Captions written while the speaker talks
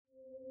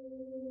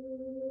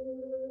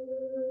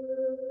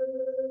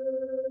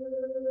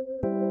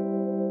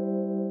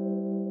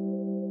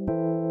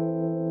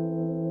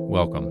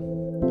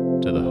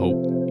Welcome to the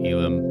Hope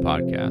Elam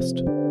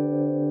podcast.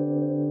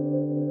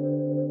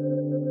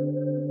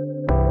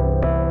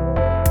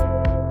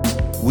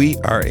 We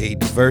are a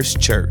diverse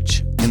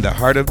church in the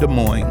heart of Des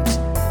Moines,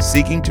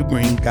 seeking to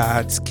bring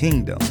God's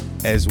kingdom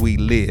as we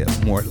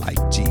live more like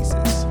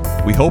Jesus.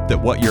 We hope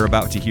that what you're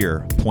about to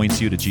hear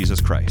points you to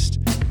Jesus Christ.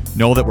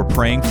 Know that we're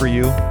praying for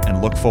you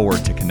and look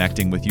forward to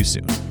connecting with you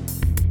soon.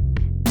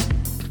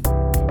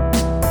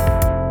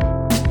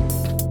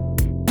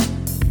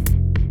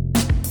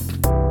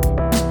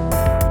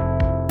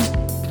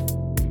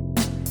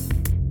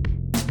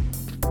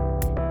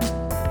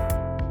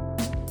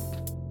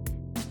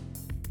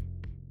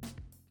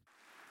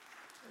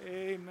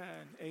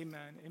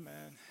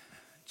 Amen.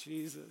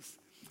 Jesus.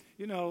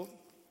 You know,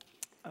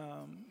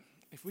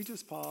 if we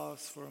just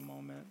pause for a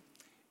moment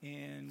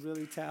and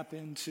really tap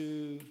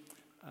into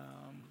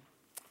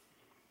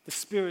the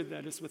spirit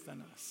that is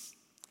within us,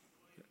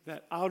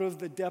 that out of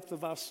the depth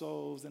of our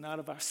souls and out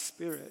of our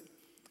spirit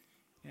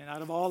and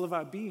out of all of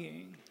our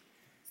being,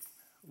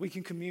 we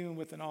can commune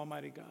with an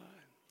almighty God.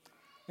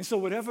 And so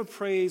whatever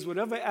praise,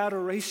 whatever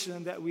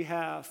adoration that we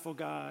have for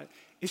God,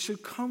 it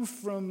should come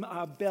from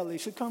our belly.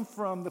 It should come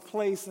from the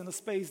place and the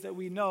space that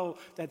we know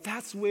that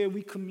that's where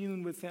we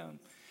commune with him.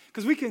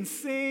 Because we can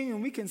sing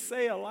and we can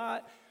say a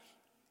lot,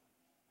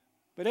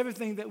 but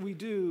everything that we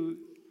do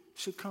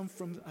should come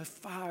from a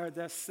fire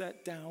that's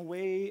set down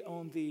way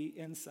on the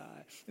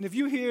inside. And if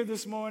you're here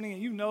this morning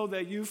and you know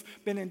that you've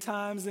been in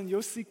times in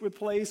your secret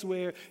place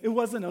where it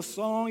wasn't a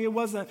song, it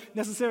wasn't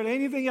necessarily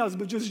anything else,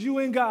 but just you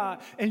and God,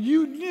 and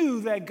you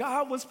knew that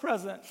God was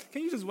present,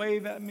 can you just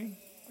wave at me?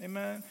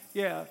 Amen?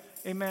 Yeah.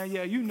 Amen.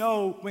 Yeah, you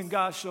know when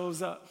God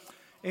shows up.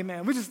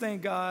 Amen. We just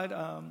thank God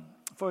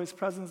for his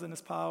presence and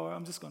his power.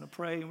 I'm just going to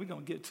pray, and we're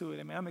going to get to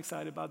it. Amen. I'm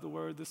excited about the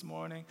word this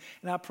morning.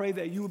 And I pray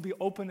that you will be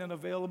open and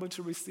available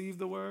to receive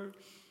the word.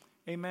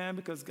 Amen.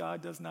 Because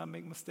God does not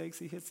make mistakes.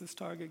 He hits his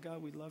target.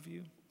 God, we love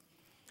you.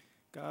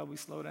 God, we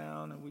slow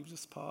down, and we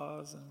just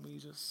pause, and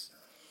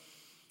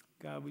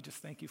God, we just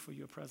thank you for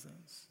your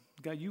presence.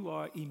 God, you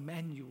are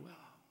Emmanuel.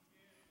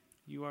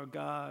 You are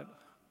God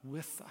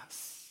with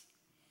us.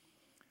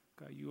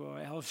 God, you are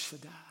El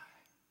Shaddai,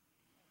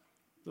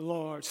 the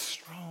Lord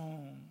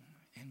strong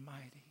and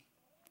mighty.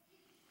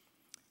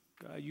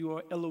 God, you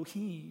are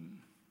Elohim.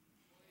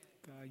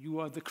 God, you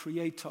are the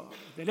creator.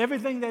 That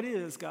everything that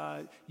is,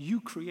 God, you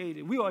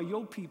created. We are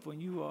your people,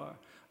 and you are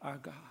our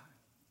God.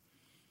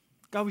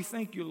 God, we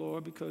thank you,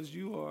 Lord, because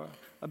you are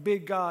a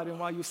big God, and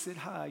while you sit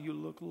high, you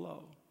look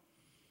low.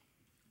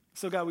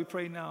 So, God, we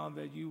pray now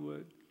that you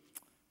would,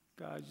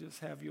 God, just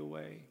have your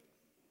way.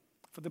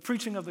 For the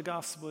preaching of the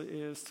gospel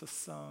is to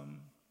some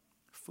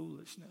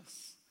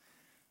foolishness.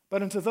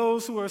 But unto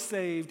those who are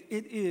saved,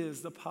 it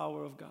is the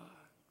power of God.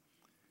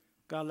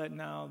 God, let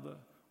now the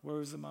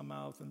words of my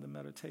mouth and the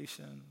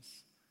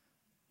meditations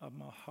of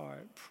my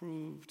heart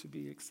prove to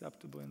be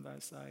acceptable in thy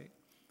sight.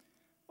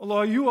 Oh,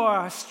 Lord, you are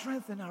our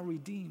strength and our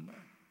redeemer.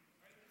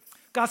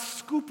 God,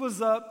 scoop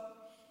us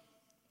up,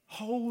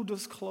 hold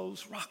us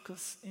close, rock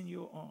us in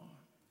your arm,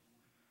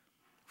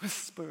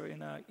 whisper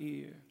in our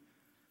ear.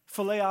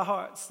 Fillet our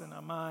hearts and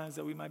our minds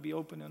that we might be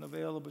open and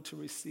available to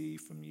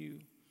receive from you.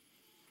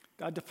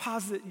 God,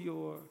 deposit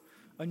your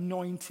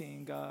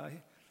anointing, God.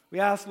 We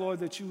ask, Lord,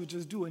 that you would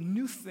just do a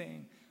new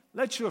thing.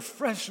 Let your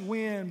fresh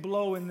wind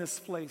blow in this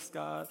place,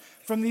 God.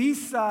 From the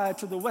east side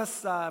to the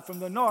west side, from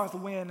the north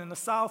wind and the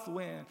south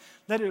wind,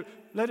 let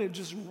it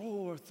just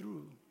roar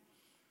through.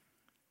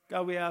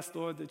 God, we ask,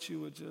 Lord, that you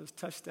would just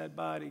touch that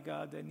body,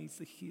 God, that needs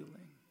the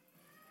healing.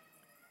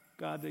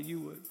 God, that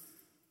you would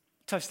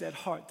touch that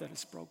heart that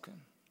is broken.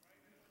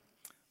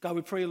 God,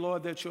 we pray,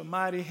 Lord, that your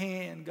mighty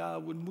hand,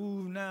 God, would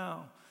move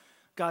now,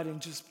 God, and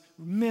just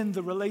mend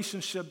the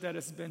relationship that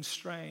has been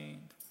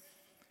strained.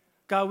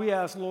 God, we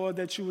ask, Lord,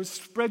 that you would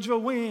spread your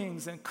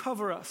wings and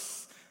cover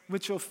us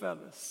with your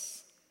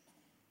feathers.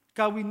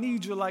 God, we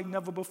need you like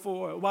never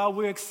before. While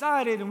we're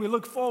excited and we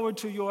look forward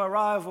to your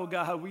arrival,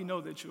 God, we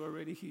know that you're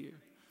already here.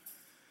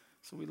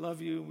 So we love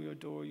you and we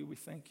adore you. We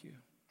thank you.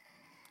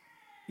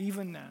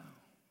 Even now,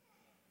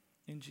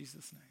 in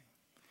Jesus' name.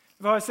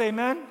 Everybody say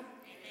amen.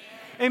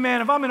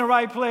 Amen. If I'm in the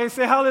right place,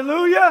 say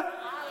hallelujah.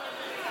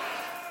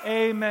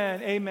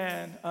 Hallelujah.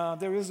 Amen.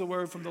 There is a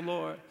word from the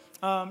Lord.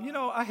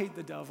 I hate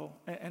the devil,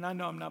 and I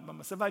know I'm not by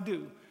myself. I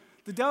do.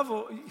 The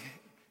devil,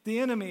 the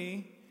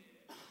enemy,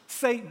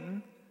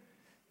 Satan,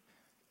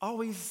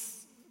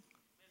 always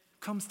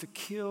comes to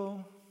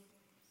kill,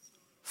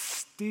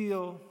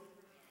 steal,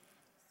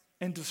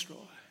 and destroy.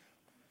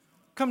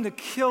 Come to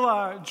kill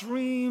our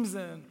dreams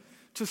and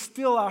to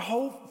steal our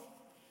hope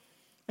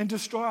and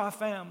destroy our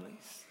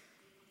families.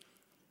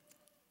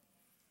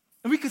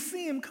 And we can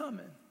see him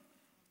coming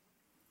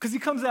because he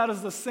comes at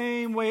us the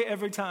same way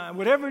every time.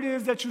 Whatever it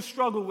is that you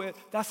struggle with,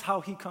 that's how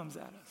he comes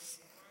at us.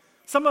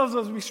 Some of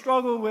us, we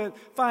struggle with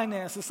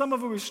finances. Some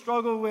of us, we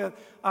struggle with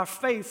our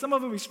faith. Some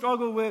of us, we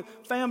struggle with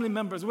family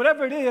members.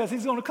 Whatever it is,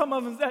 he's going to come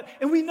up with that.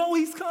 And we know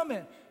he's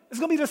coming. It's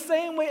going to be the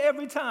same way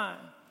every time.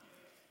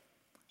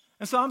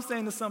 And so I'm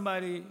saying to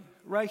somebody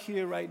right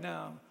here, right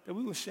now, that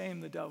we will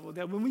shame the devil,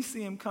 that when we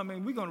see him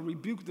coming, we're going to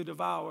rebuke the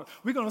devourer.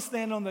 We're going to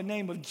stand on the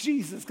name of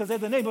Jesus, because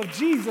at the name of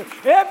Jesus,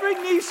 every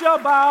knee shall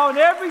bow and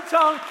every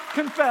tongue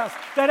confess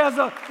that as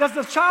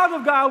a child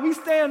of God, we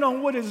stand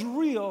on what is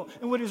real,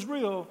 and what is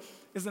real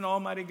is an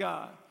almighty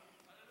God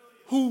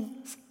who,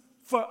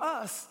 for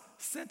us,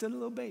 sent a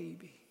little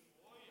baby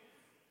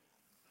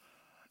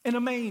in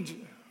a manger.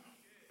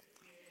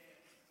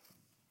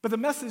 But the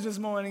message this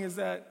morning is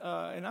that,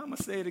 and I'm going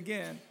to say it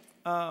again,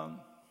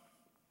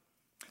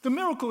 the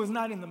miracle is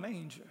not in the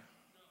manger.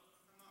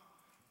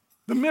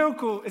 The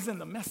miracle is in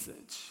the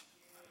message.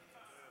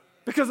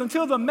 Because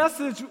until the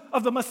message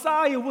of the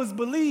Messiah was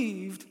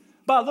believed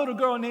by a little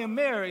girl named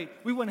Mary,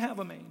 we wouldn't have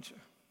a manger.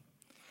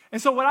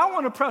 And so what I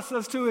want to press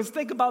us to is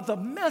think about the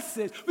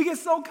message. We get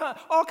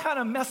all kind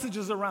of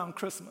messages around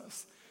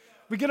Christmas.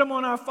 We get them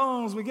on our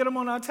phones. We get them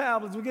on our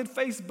tablets. We get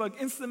Facebook,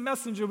 Instant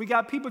Messenger. We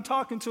got people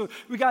talking to it.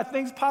 We got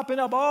things popping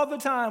up all the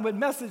time with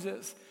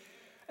messages.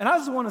 And I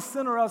just want to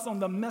center us on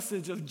the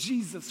message of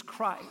Jesus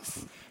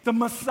Christ, the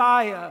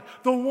Messiah,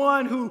 the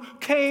one who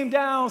came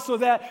down so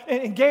that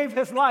and gave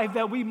his life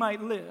that we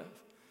might live.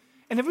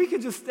 And if we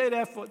could just stay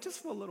there for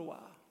a little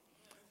while,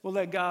 we'll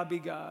let God be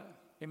God.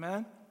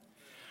 Amen?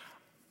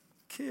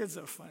 Kids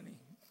are funny.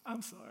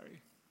 I'm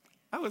sorry.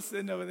 I was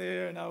sitting over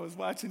there and I was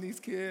watching these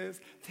kids.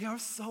 They are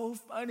so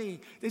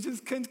funny. They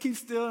just couldn't keep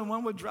still, and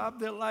one would drop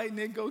their light and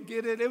they'd go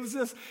get it. It was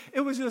just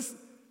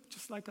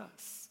like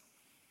us.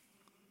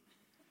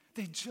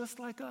 They're just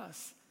like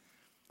us.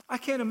 I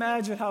can't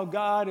imagine how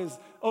God is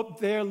up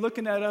there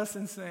looking at us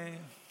and saying,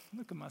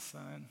 look at my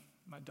son,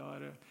 my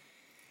daughter.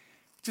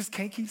 Just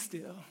can't keep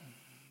still.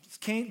 Just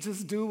can't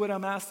just do what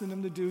I'm asking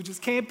them to do.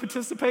 Just can't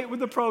participate with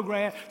the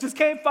program. Just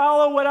can't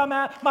follow what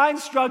my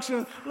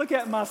instructions. Look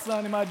at my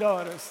son and my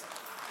daughters.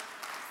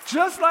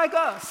 Just like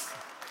us.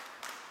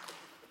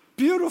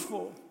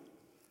 Beautiful.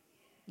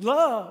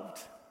 Loved.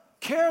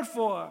 Cared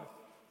for.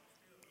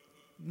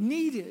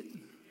 Needed.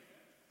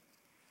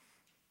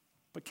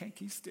 But can't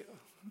keep still.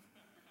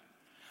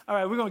 All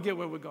right, we're going to get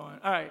where we're going.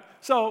 All right,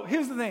 so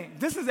here's the thing.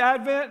 This is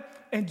Advent,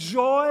 and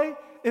joy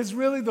is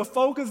really the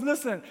focus.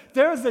 Listen,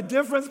 there's a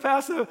difference,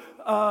 Pastor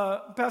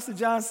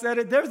John said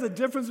it, there's a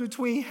difference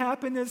between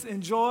happiness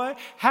and joy.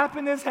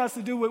 Happiness has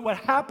to do with what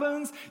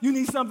happens. You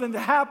need something to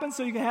happen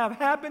so you can have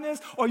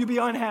happiness, or you be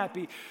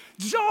unhappy.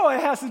 Joy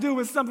has to do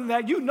with something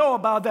that you know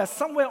about, that's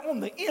somewhere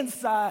on the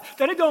inside,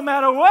 that it don't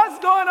matter what's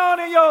going on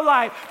in your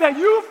life, that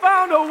you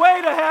found a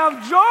way to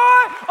have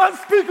joy,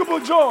 unspeakable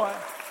joy.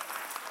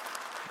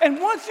 And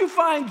once you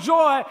find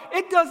joy,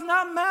 it does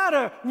not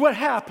matter what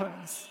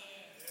happens.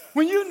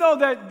 When you know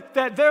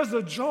that there's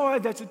a joy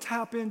that you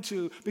tap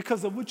into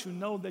because of what you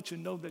know that you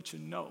know that you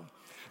know.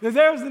 That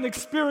there's an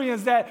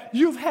experience that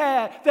you've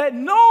had that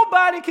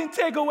nobody can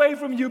take away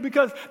from you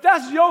because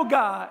that's your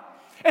God.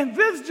 And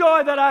this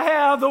joy that I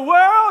have, the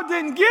world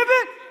didn't give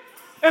it,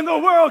 and the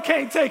world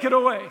can't take it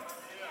away.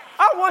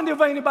 I wonder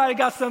if anybody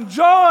got some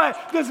joy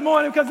this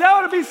morning, because there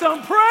ought to be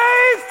some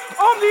praise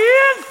on the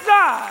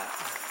inside.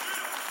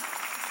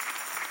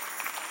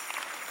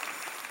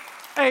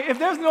 Hey, if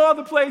there's no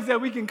other place that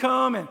we can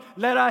come and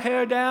let our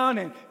hair down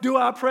and do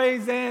our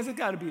praise dance, it's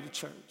got to be the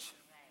church.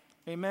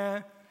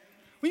 Amen?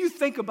 When you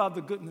think about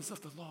the goodness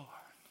of the Lord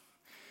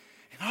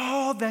and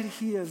all that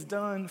he has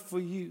done for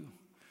you,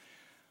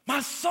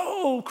 my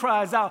soul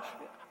cries out.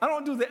 I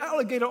don't do the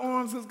alligator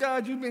arms because,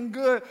 God, you've been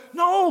good.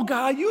 No,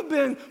 God, you've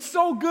been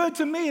so good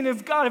to me. And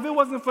if it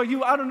wasn't for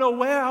you, I don't know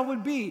where I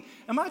would be.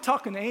 Am I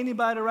talking to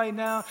anybody right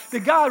now?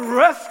 Did God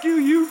rescue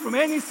you from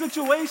any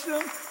situation?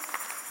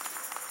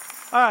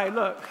 All right,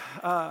 look.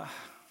 All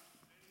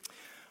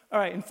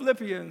right, in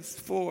Philippians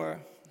 4,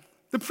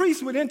 the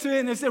priest would enter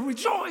in and say,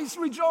 rejoice,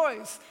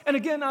 rejoice. And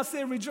again, I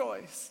say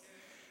rejoice.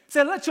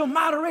 Say, let your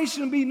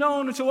moderation be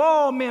known unto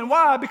all men.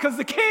 Why? Because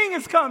the king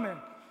is coming.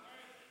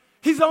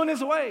 He's on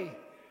his way.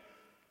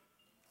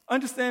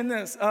 Understand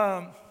this.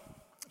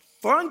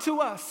 For unto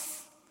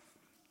us,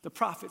 the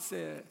prophet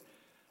said,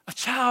 a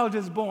child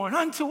is born.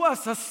 Unto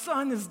us a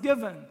son is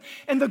given.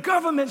 And the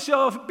government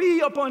shall be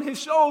upon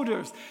his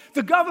shoulders.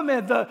 The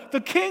government,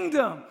 the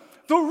kingdom,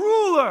 the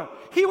ruler.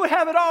 He would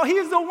have it all. He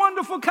is the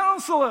wonderful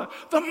counselor,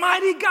 the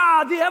mighty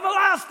God, the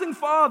everlasting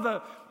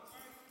Father,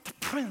 the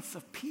Prince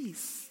of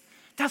Peace.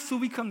 That's who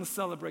we come to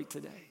celebrate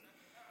today.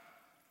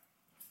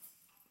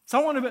 So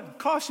I want to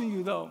caution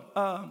you, though.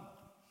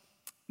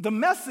 The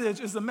message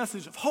is a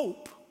message of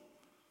hope.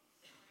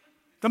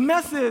 The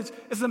message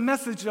is a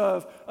message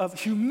of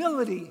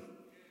humility.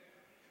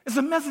 It's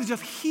a message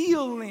of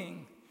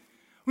healing.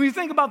 When you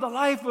think about the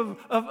life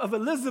of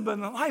Elizabeth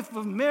and the life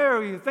of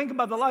Mary, think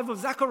about the life of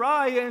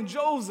Zechariah and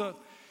Joseph,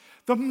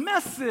 the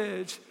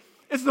message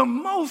is the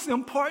most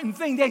important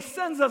thing. They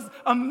send us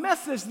a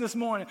message this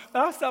morning.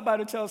 But I stopped by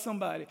to tell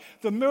somebody,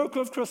 the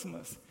miracle of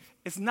Christmas,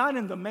 it's not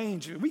in the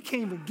manger. We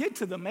can't even get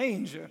to the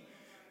manger.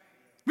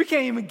 We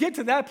can't even get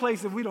to that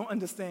place if we don't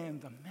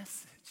understand the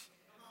message.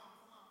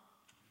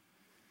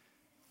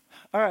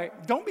 All right,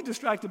 don't be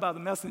distracted by the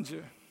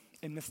messenger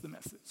and miss the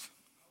message.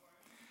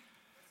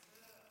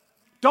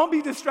 Don't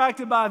be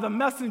distracted by the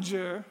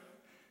messenger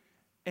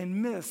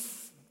and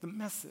miss the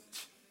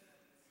message.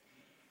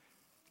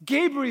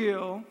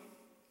 Gabriel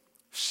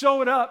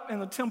showed up in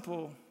the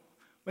temple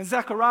when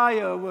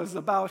Zechariah was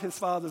about his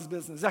father's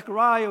business.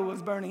 Zechariah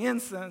was burning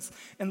incense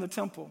in the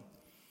temple.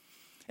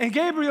 And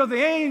Gabriel,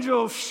 the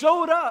angel,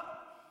 showed up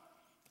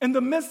in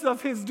the midst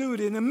of his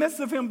duty, in the midst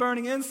of him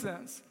burning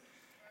incense,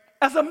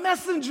 as a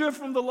messenger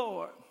from the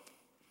Lord.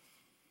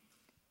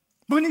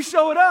 When he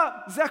showed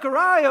up,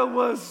 Zechariah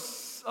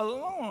was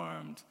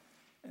alarmed.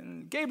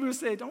 And Gabriel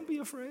said, "Don't be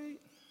afraid."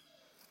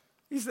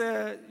 He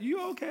said,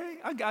 "You okay?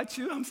 I got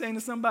you." I'm saying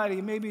to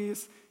somebody, maybe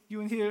it's you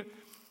in here,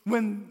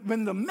 when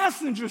the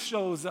messenger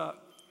shows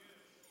up,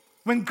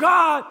 when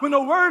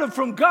a word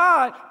from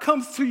God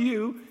comes to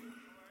you,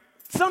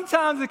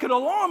 sometimes it could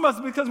alarm us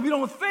because we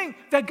don't think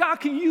that God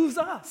can use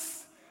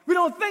us. We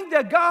don't think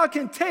that God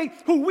can take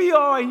who we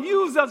are and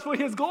use us for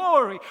his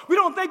glory. We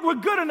don't think we're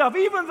good enough,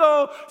 even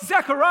though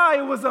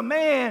Zechariah was a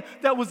man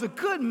that was a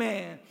good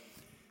man.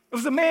 It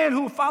was a man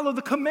who followed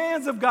the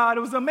commands of God. It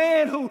was a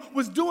man who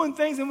was doing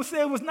things and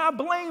was not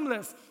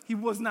blameless. He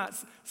was not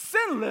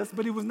sinless,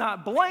 but he was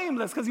not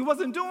blameless because he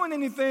wasn't doing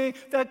anything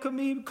that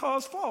could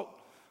cause fault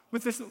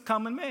with this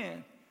common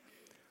man.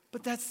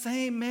 But that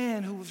same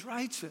man who was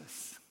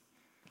righteous,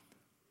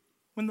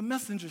 when the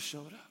messenger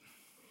showed up,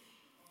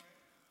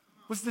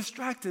 was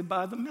distracted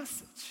by the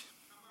message.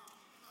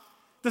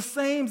 The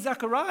same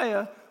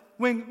Zechariah,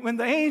 when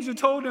the angel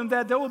told him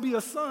that there will be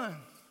a son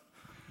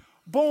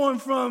born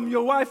from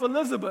your wife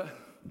Elizabeth,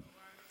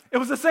 it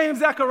was the same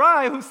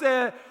Zechariah who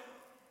said,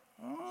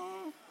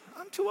 "Oh,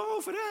 I'm too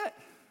old for that.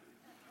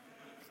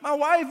 My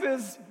wife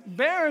is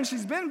barren.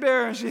 She's been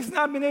barren. She's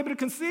not been able to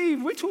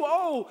conceive. We're too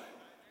old."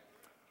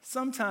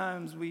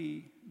 Sometimes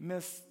we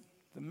miss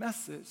the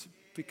message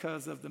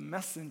because of the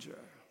messenger.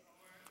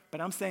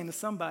 But I'm saying to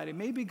somebody,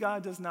 maybe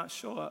God does not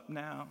show up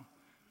now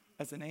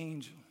as an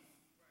angel.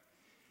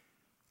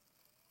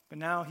 But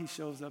now he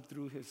shows up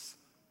through his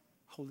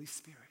Holy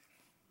Spirit.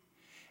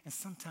 And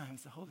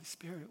sometimes the Holy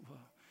Spirit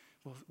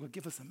will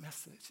give us a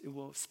message. It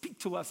will speak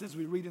to us as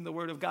we read in the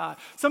Word of God.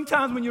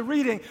 Sometimes when you're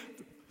reading,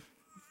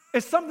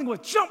 it's something will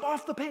jump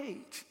off the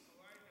page.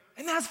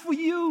 And that's for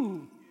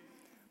you.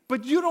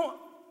 But you don't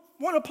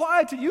want to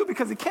apply it to you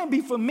because it can't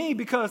be for me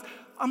because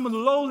I'm a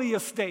lowly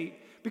estate,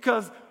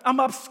 because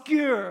I'm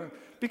obscure,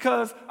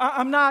 because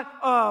I'm not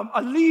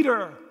a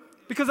leader,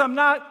 because I'm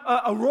not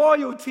a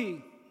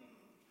royalty.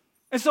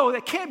 And so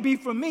it can't be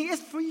for me.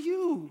 It's for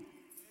you.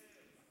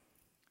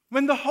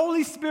 When the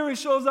Holy Spirit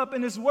shows up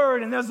in his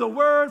word and there's a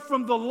word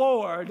from the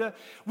Lord,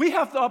 we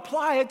have to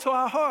apply it to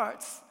our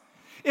hearts.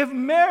 If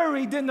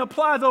Mary didn't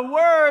apply the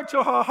word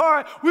to her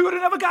heart, we would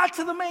have never got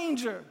to the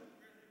manger.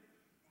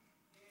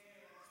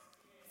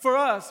 For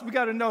us, we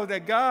got to know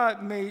that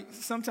God may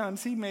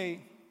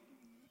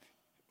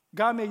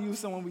use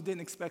someone we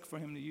didn't expect for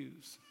him to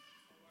use.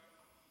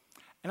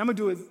 And I'm going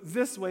to do it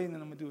this way and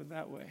then I'm going to do it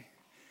that way.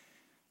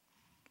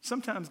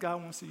 Sometimes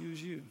God wants to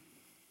use you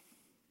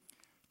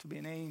to be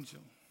an angel,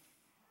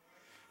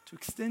 to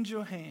extend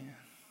your hand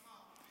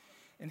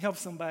and help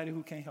somebody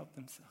who can't help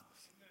themselves.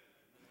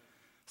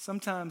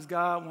 Sometimes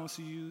God wants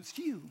to use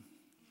you.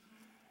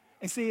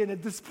 And see,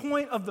 at this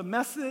point of the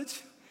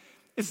message,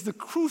 it's the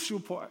crucial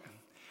part.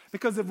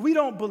 Because if we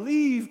don't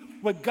believe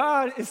what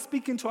God is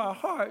speaking to our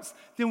hearts,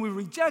 then we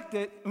reject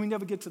it and we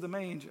never get to the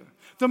manger.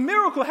 The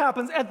miracle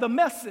happens at the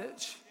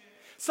message.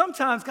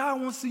 Sometimes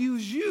God wants to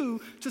use you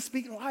to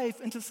speak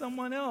life into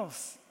someone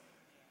else.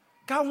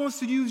 God wants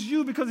to use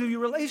you because of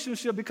your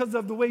relationship, because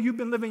of the way you've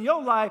been living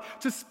your life,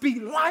 to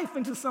speak life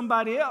into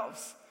somebody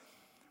else.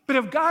 But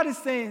if God is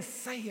saying,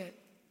 say it.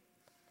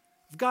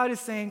 If God is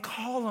saying,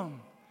 call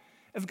them.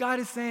 If God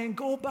is saying,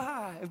 go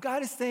by. If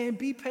God is saying,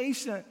 be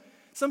patient.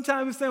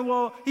 Sometimes we're saying,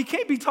 well, he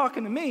can't be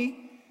talking to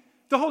me.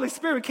 The Holy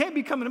Spirit can't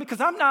be coming to me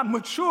because I'm not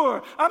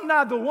mature. I'm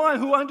not the one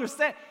who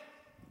understands.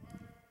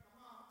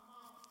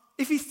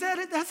 If he said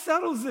it, that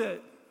settles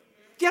it.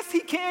 Yes, he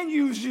can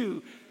use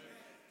you.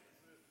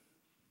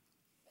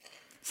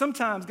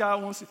 Sometimes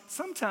God wants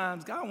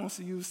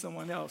to use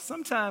someone else.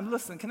 Sometimes,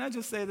 listen, can I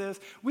just say this?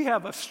 We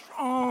have a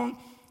strong,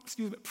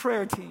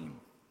 prayer team.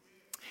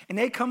 And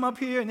they come up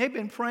here and they've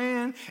been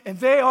praying and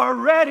they are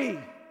ready.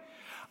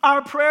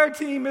 Our prayer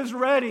team is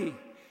ready.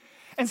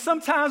 And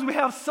sometimes we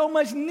have so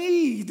much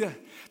need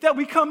that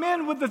we come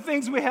in with the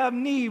things we have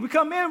need. We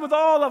come in with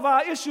all of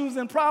our issues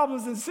and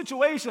problems and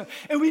situations,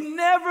 and we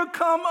never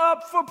come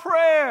up for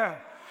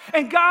prayer.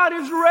 And God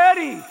is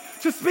ready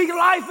to speak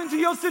life into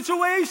your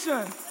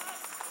situation.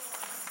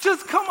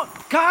 Just come on.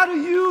 God will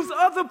use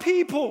other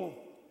people.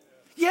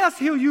 Yes,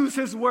 he'll use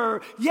his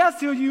word. Yes,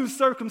 he'll use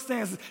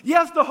circumstances.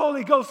 Yes, the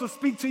Holy Ghost will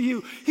speak to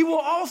you. He will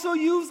also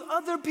use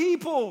other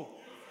people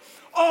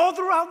all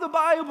throughout the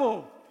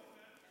Bible.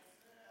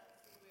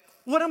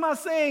 What am I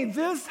saying?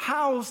 This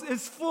house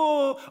is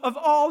full of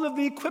all of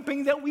the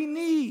equipping that we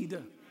need.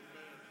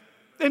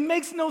 It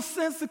makes no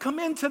sense to come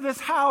into this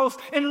house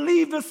and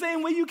leave the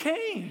same way you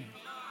came.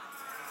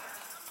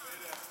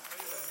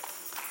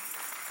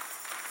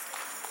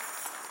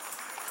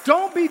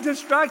 Don't be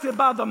distracted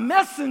by the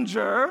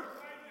messenger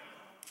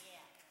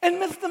and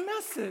miss the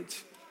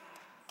message.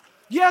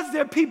 Yes,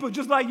 they're people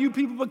just like you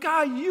people, but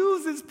God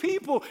uses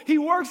people. He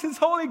works his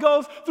Holy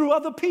Ghost through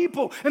other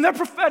people, and they're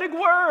prophetic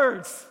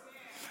words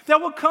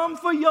that will come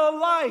for your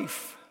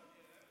life.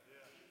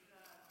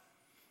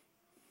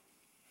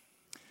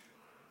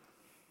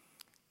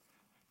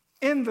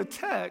 In the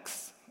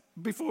text,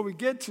 before we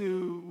get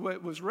to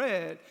what was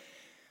read,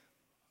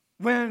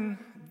 when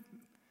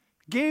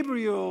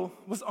Gabriel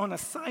was on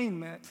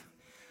assignment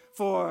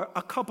for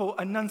a couple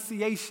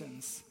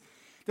annunciations,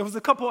 there was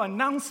a couple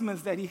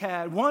announcements that he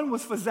had. One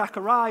was for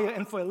Zechariah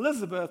and for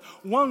Elizabeth.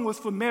 One was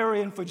for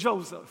Mary and for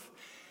Joseph.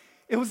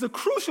 It was a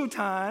crucial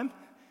time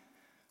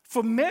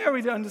for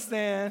Mary to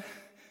understand,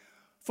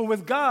 for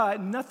with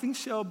God, nothing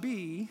shall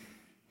be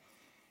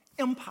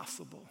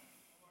impossible.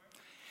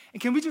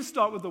 And can we just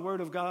start with the word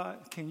of God?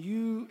 Can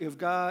you, if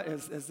God,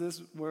 as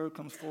this word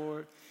comes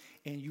forward,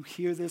 and you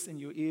hear this in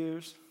your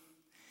ears,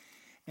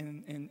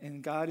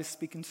 and God is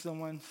speaking to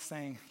someone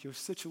saying, your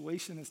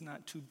situation is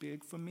not too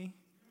big for me.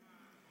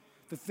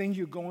 The thing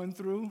you're going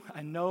through,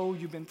 I know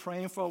you've been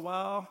praying for a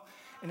while,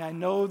 and I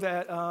know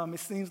that it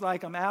seems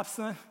like I'm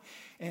absent,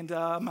 and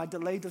my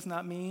delay does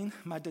not mean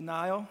my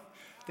denial,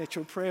 that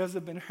your prayers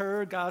have been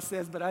heard. God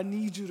says, but I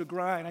need you to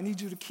grind. I need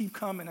you to keep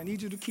coming. I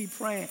need you to keep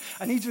praying.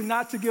 I need you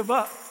not to give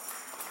up.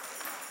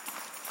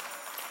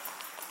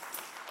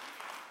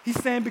 He's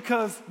saying,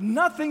 because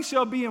nothing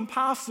shall be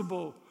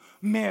impossible,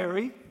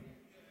 Mary.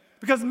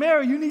 Because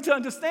Mary, you need to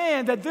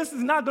understand that this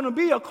is not going to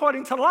be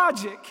according to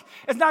logic.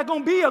 It's not going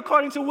to be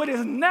according to what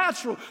is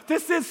natural.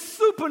 This is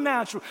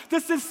supernatural.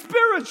 This is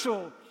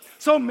spiritual.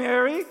 So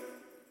Mary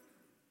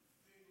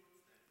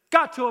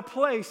got to a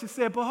place, she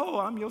said, behold,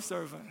 I'm your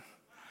servant.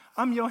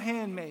 I'm your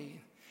handmaid.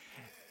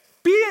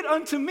 Be it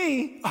unto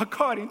me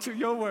according to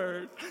your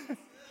word.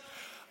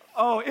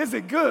 Oh, is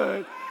it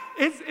good?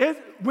 It's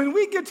when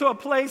we get to a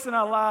place in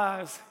our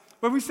lives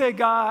where we say,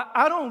 God,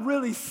 I don't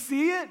really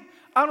see it.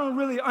 I don't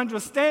really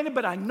understand it,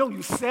 but I know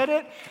you said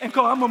it, and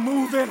I'm going to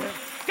move in it.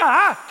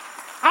 God,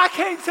 I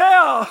can't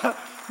tell.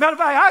 Matter of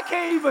fact, I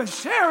can't even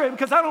share it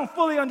because I don't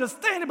fully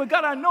understand it, but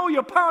God, I know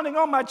you're pounding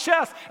on my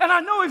chest, and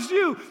I know it's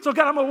you, so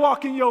God, I'm going to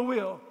walk in your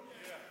will.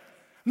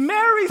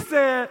 Mary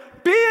said,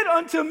 be it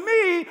unto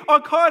me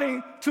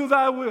according to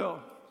thy will,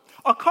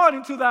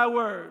 according to thy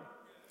word.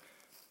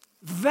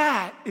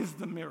 That is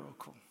the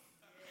miracle.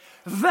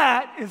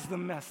 That is the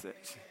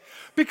message.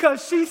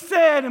 Because she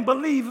said and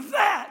believed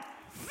that,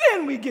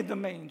 then we get the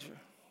manger.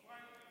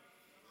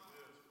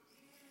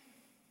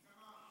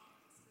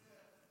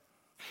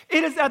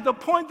 It is at the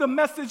point the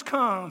message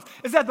comes.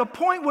 It's at the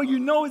point where you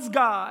know it's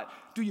God.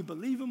 Do you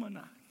believe him or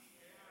not?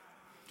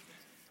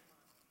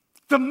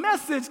 The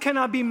message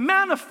cannot be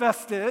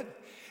manifested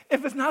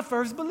if it's not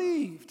first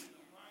believed.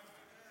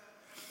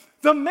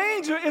 The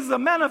manger is a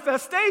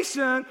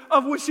manifestation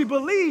of what she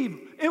believed.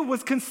 It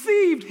was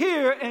conceived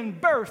here and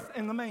birthed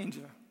in the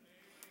manger.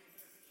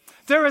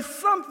 There is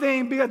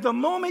something, because the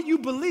moment you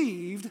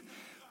believed,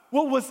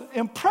 what was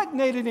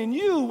impregnated in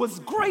you was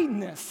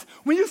greatness.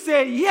 When you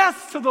said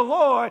yes to the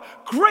Lord,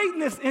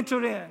 greatness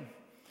entered in.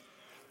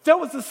 There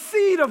was a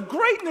seed of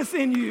greatness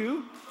in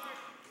you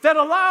that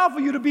allowed for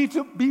you to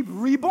be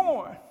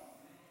reborn.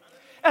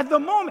 At the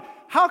moment,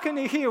 how can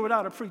they hear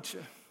without a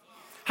preacher?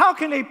 How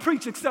can they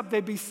preach except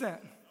they be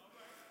sent?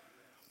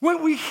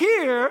 When we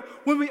hear,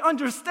 when we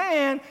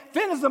understand,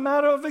 then it's a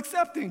matter of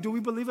accepting. Do we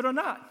believe it or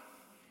not?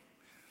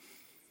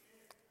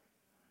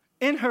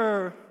 In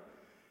her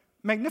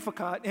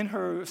Magnificat, in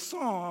her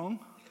song,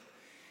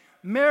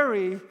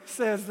 Mary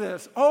says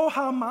this, oh,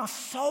 how my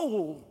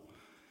soul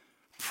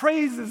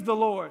praises the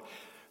Lord.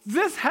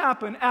 This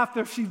happened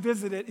after she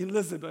visited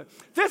Elizabeth.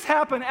 This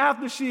happened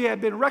after she had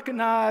been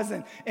recognized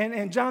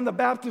and John the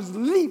Baptist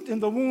leaped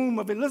in the womb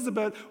of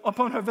Elizabeth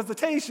upon her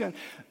visitation.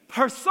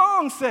 Her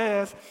song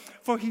says,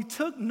 for he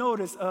took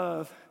notice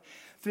of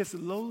this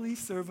lowly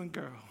servant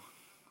girl.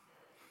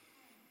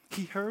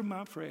 He heard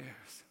my prayers.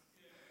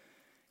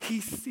 He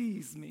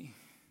sees me.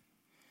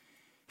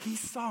 He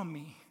saw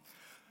me.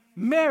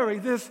 Mary,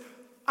 this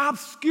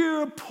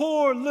obscure,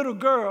 poor little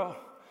girl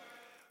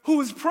who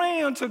was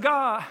praying unto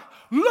God,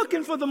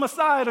 looking for the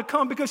Messiah to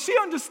come, because she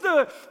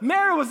understood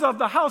Mary was of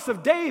the house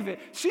of David.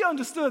 She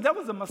understood that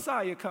was a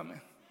Messiah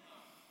coming.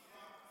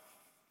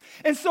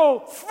 And so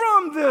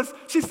from this,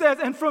 she says,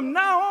 and from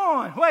now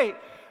on,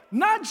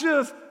 not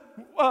just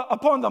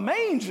upon the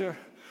manger,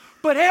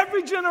 but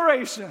every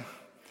generation,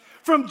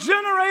 from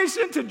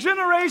generation to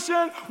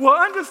generation, will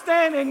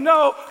understand and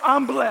know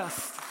I'm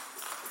blessed.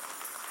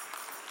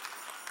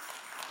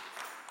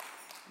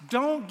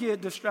 Don't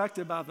get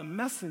distracted by the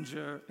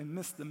messenger and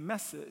miss the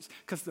message,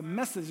 because the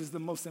message is the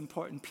most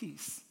important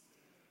piece.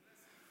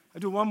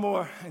 I'll do one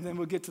more, and then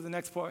we'll get to the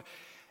next part.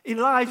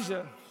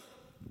 Elijah,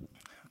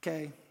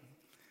 okay,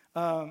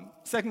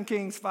 2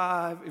 Kings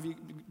 5, if you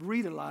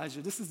read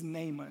Elijah, this is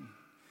Naaman.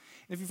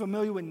 If you're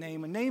familiar with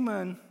Naaman,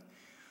 Naaman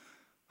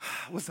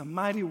was a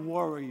mighty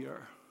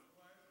warrior.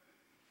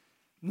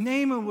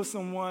 Naaman was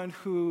someone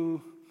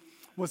who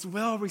was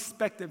well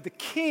respected. The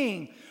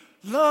king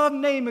loved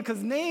Naaman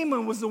because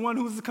Naaman was the one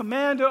who was the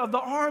commander of the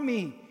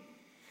army.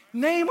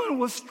 Naaman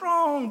was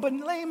strong, but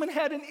Naaman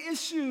had an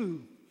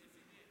issue.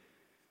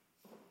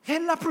 He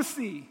had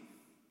leprosy.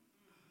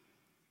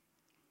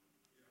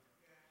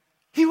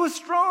 He was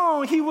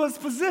strong, he was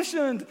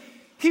positioned,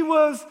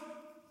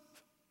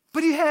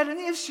 but he had an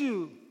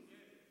issue.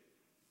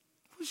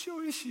 What's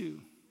your issue?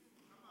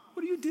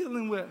 What are you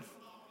dealing with?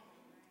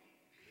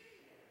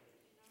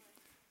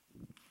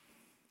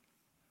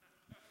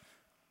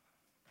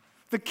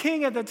 The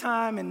king at the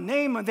time and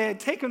Naaman, they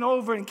had taken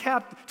over and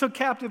took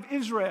captive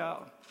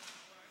Israel.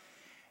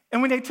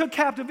 And when they took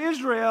captive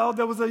Israel,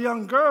 there was a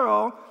young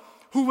girl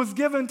who was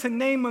given to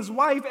Naaman's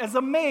wife as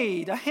a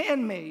maid, a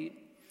handmaid.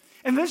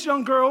 And this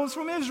young girl was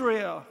from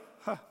Israel.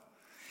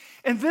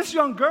 And this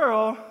young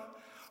girl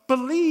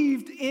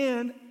believed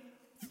in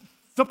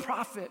the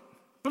prophet,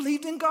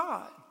 believed in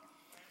God.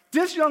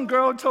 This young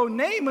girl told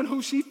Naaman,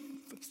 who she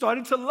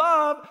started to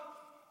love,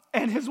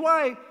 and his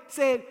wife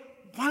said,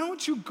 why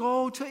don't you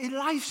go to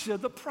Elisha,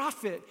 the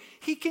prophet?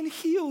 He can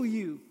heal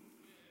you.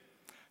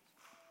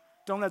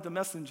 Don't let the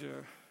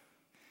messenger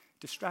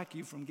distract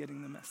you from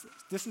getting the message.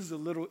 This is a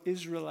little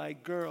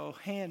Israelite girl,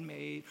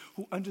 handmaid,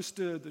 who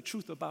understood the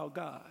truth about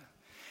God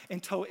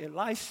and told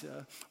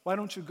Elisha, why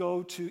don't you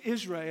go to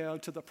Israel,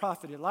 to the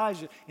prophet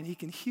Elijah, and he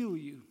can heal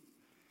you.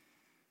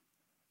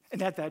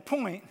 And at that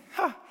point,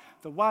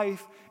 the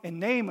wife and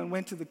Naaman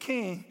went to the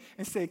king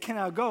and said, can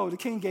I go? The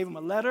king gave him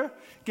a letter,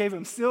 gave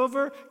him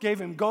silver,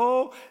 gave him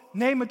gold.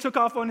 Naaman took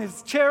off on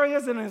his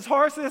chariots and his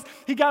horses.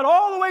 He got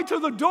all the way to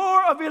the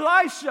door of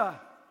Elisha.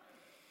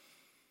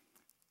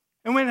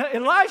 And when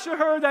Elisha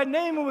heard that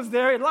Naaman was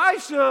there,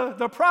 Elisha,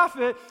 the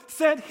prophet,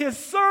 sent his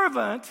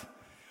servant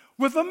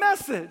with a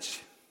message.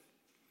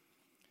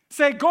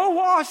 Say, go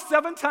wash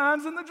 7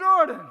 times in the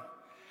Jordan.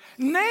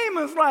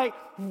 Naaman's like,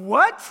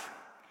 what?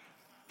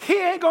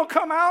 He ain't gonna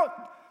come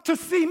out to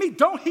see me.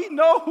 Don't he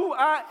know who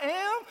I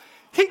am?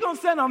 He gonna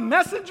send a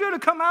messenger to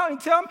come out and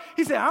tell me?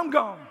 He said, I'm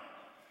gone.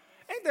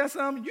 Ain't that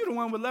something? You're the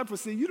one with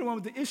leprosy. You're the one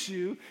with the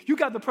issue. You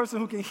got the person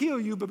who can heal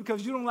you, but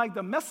because you don't like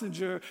the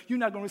messenger, you're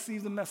not gonna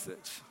receive the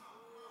message.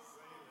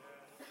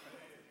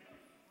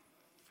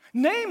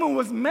 Naaman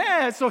was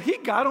mad, so he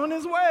got on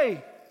his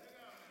way.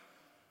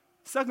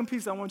 Second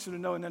piece I want you to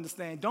know and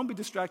understand, don't be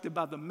distracted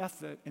by the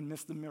method and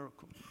miss the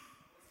miracle.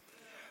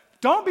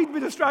 Don't be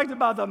distracted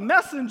by the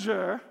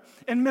messenger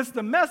and miss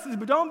the message,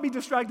 but don't be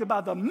distracted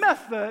by the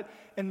method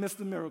and miss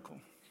the miracle.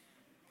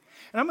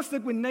 And I'm going to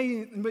stick with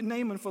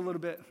Naaman for a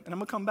little bit, and I'm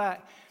going to come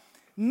back.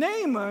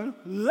 Naaman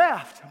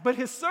left, but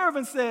his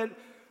servant said,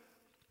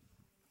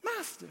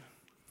 Master,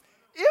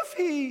 if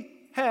he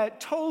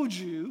had told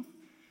you,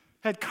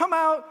 had come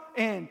out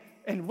and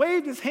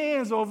waved his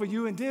hands over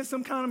you and did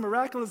some kind of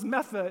miraculous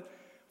method,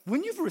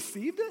 wouldn't you have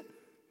received it?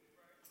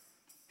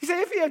 He said,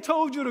 if he had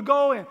told you to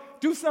go and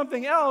do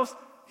something else,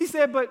 he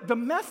said, but the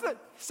method,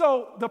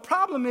 so the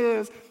problem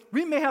is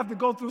we may have to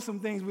go through some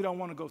things we don't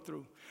want to go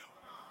through.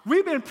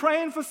 We've been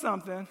praying for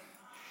something.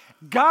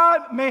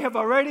 God may have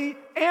already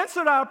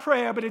answered our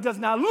prayer, but it does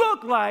not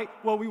look like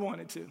what we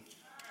want it to.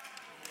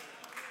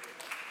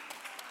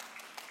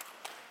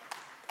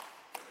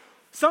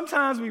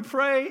 Sometimes we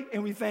pray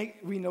and we think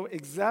we know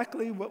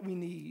exactly what we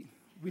need.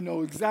 We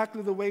know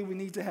exactly the way we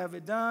need to have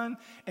it done.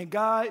 And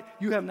God,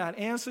 you have not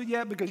answered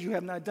yet because you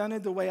have not done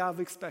it the way I've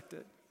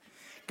expected.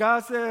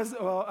 God says,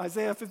 or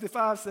Isaiah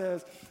 55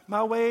 says,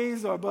 my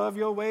ways are above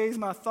your ways,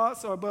 my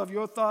thoughts are above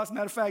your thoughts.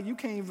 Matter of fact, you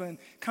can't even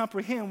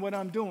comprehend what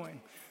I'm doing.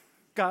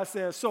 God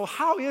says, so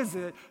how is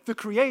it the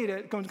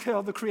creator going to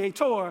tell the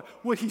creator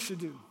what he should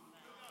do?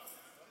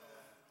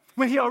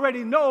 When he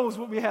already knows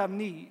what we have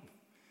need.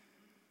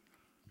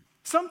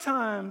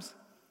 Sometimes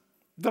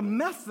the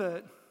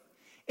method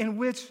in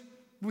which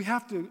we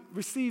have to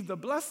receive the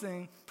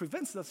blessing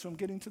prevents us from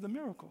getting to the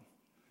miracle.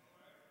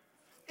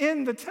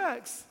 In the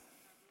text,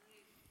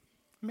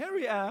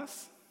 Mary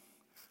asks,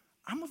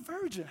 I'm a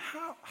virgin.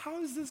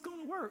 How is this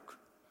going to work?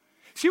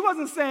 She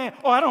wasn't saying,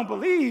 oh, I don't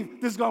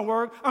believe this is going to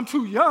work. I'm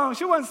too young.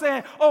 She wasn't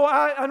saying, oh,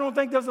 I don't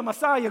think there's a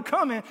Messiah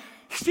coming.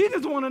 She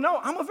just wanted to know,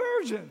 I'm a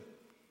virgin.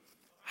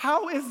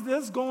 How is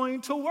this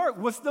going to work?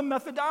 What's the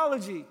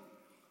methodology?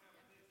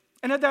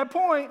 And at that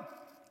point,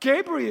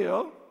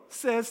 Gabriel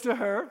says to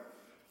her,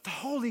 the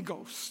Holy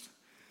Ghost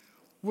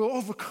will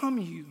overcome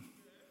you.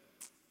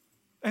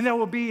 And there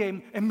will be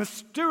a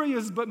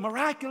mysterious but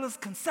miraculous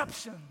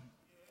conception.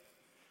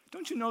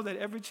 Don't you know that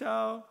every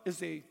child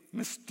is a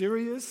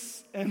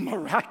mysterious and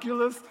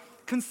miraculous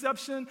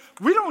conception?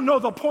 We don't know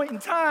the point in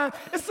time.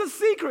 It's a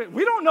secret.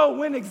 We don't know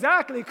when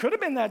exactly. It could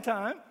have been that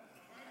time.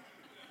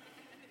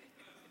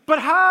 But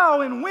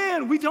how and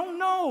when, we don't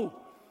know.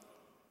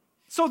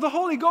 So the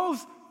Holy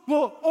Ghost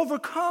will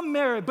overcome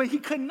Mary, but he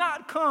could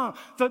not come.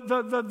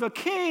 The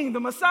king, the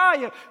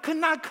Messiah, could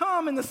not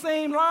come in the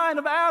same line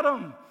of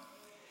Adam.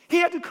 He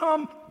had to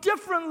come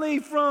differently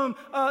from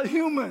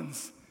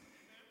humans.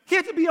 He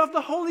had to be of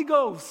the Holy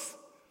Ghost.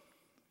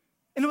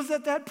 And it was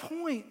at that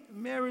point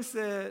Mary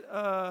said,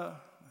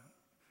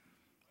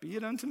 be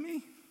it unto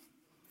me.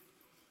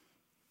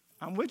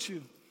 I'm with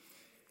you.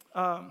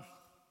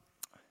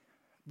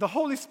 The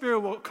Holy Spirit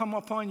will come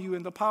upon you,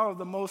 and the power of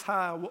the Most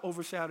High will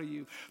overshadow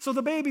you. So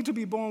the baby to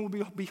be born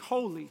will be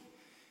holy,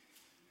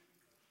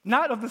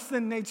 not of the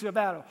sin nature of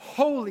Adam,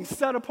 holy,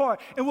 set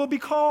apart, and will be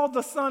called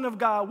the Son of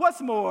God.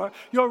 What's more,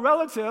 your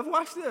relative,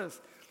 watch this,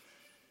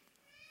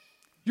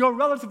 your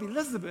relative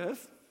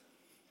Elizabeth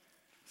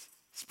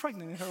is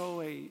pregnant in her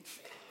old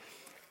age.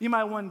 You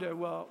might wonder,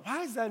 well,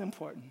 why is that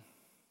important?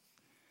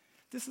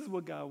 This is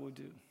what God will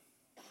do.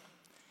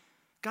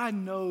 God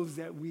knows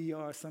that we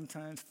are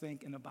sometimes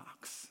think in a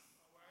box,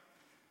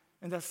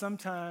 and that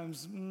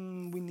sometimes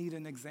we need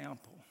an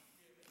example.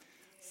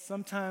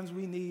 Sometimes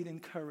we need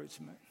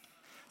encouragement.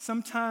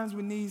 Sometimes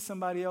we need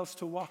somebody else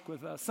to walk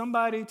with us,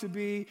 somebody to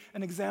be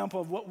an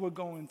example of what we're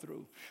going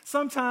through.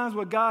 Sometimes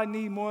what God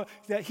needs more,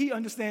 that he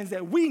understands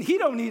that he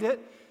don't need it,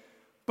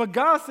 but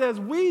God says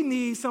we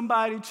need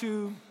somebody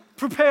to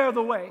prepare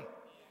the way.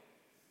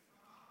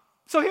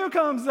 So here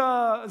comes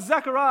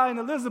Zechariah and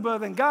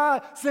Elizabeth, and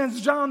God sends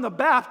John the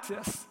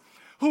Baptist,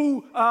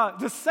 who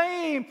the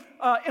same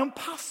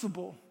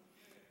impossible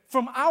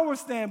from our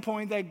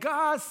standpoint that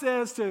God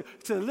says to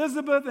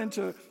Elizabeth and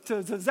to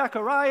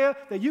Zechariah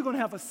that you're going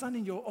to have a son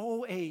in your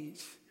old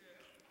age.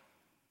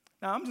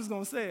 Now, I'm just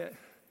going to say it.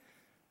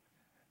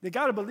 They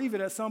got to believe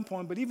it at some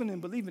point, but even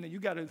in believing it,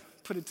 you got to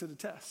put it to the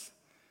test.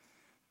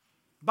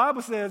 The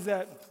Bible says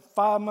that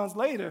 5 months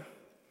later,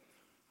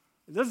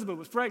 Elizabeth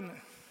was pregnant.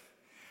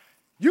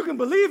 You can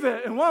believe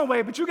it in one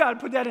way, but you got to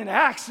put that into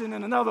action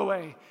in another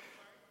way.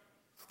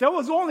 There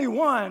was only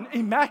one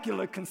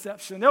immaculate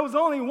conception. There was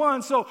only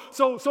one. So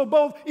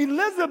both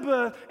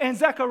Elizabeth and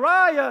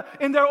Zechariah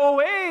in their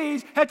old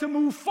age had to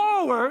move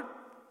forward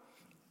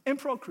in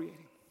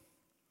procreating,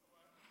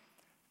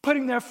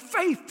 putting their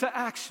faith to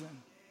action.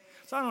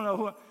 So I don't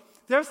know.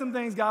 There's some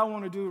things God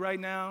wants to do right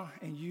now,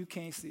 and you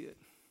can't see it.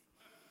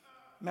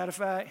 Matter of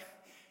fact,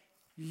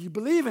 you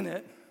believe in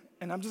it,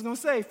 and I'm just going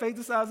to say, faith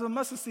the size of a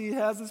mustard seed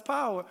has its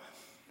power,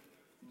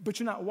 but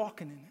you're not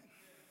walking in it.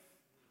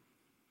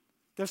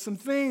 There's some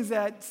things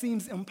that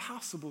seems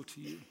impossible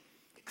to you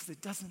because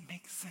it doesn't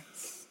make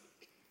sense.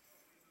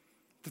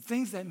 The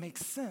things that make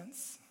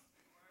sense,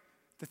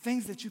 the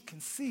things that you can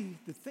see,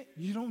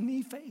 you don't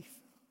need faith.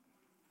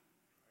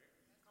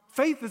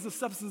 Faith is the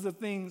substance of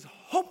things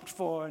hoped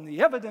for and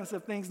the evidence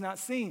of things not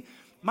seen.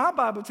 My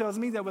Bible tells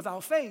me that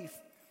without faith,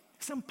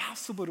 it's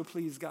impossible to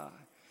please God.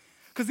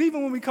 Because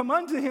even when we come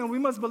unto him, we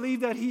must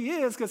believe that he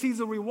is, because he's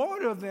a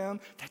rewarder of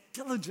them that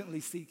diligently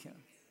seek him.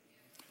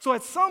 So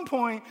at some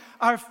point,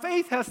 our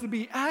faith has to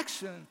be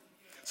action.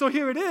 So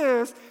here it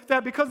is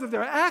that because of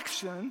their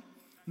action,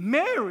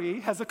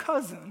 Mary has a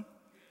cousin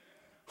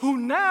who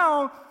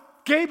now,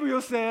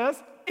 Gabriel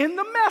says, in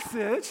the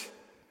message,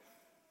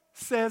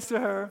 says to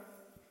her,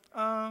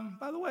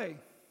 by the way,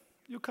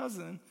 your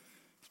cousin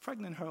is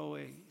pregnant in her old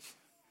age.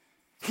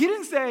 He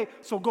didn't say,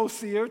 so go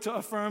see her to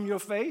affirm your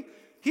faith.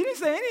 He didn't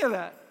say any of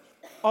that.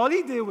 All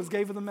he did was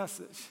gave her the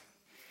message.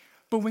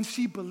 But when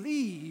she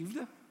believed,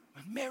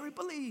 when Mary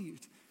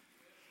believed,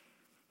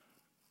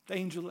 the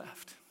angel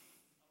left.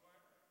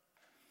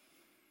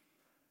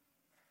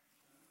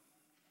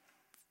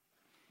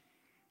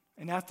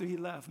 And after he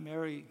left,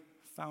 Mary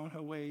found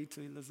her way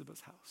to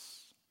Elizabeth's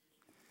house.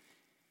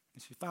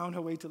 And she found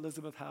her way to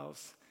Elizabeth's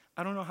house.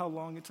 I don't know how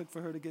long it took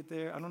for her to get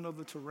there. I don't know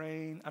the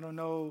terrain. I don't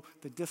know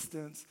the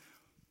distance.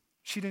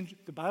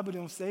 The Bible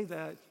didn't say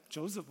that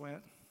Joseph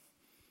went.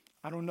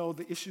 I don't know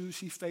the issues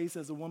she faced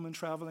as a woman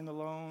traveling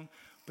alone,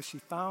 but she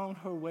found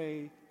her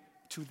way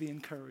to the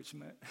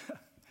encouragement.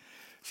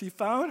 She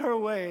found her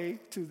way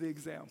to the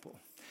example.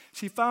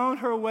 She found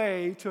her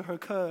way to her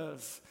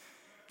cuz.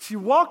 She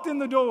walked in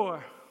the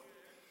door.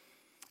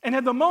 And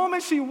at the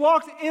moment she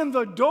walked in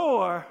the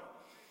door,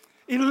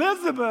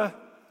 Elizabeth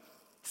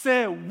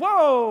said,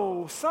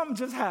 whoa, something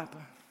just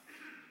happened.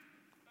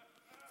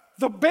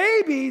 The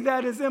baby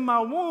that is in my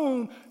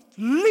womb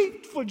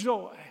leaped for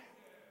joy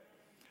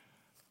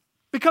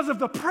because of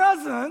the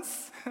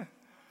presence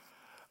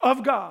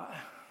of God.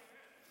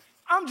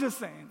 I'm just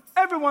saying,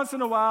 every once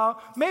in a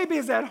while, maybe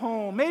it's at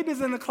home, maybe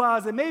it's in the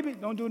closet, maybe,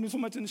 don't do it too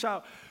much in the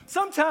shower.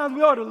 Sometimes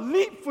we ought to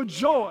leap for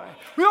joy.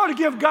 We ought to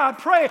give God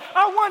praise.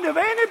 I wonder if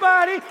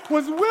anybody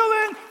was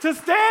willing to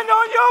stand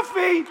on your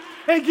feet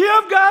and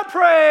give God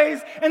praise.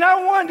 And I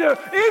wonder,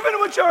 even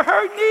with your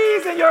hurt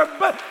knees and your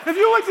butt, if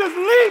you would just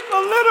leap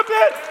a little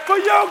bit for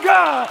your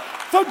God.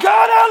 For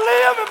God I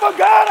live and for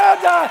God I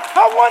die.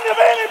 I wonder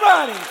if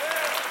anybody,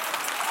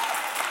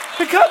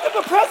 because of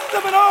the presence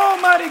of an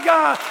almighty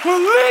God, will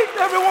leap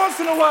every once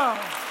in a while.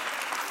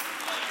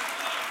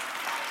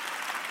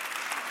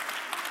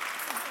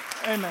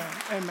 Amen,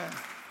 amen.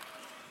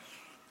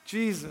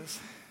 Jesus,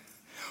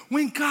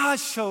 when God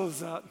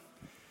shows up,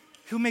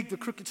 he'll make the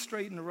crooked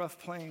straight and the rough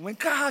plain. When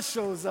God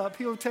shows up,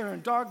 he'll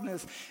turn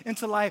darkness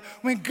into light.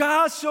 When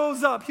God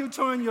shows up, he'll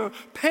turn your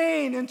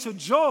pain into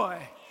joy.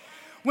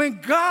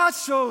 When God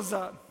shows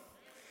up,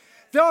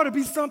 there ought to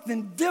be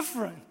something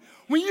different.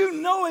 When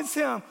you know it's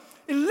him.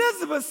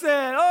 Elizabeth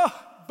said, oh,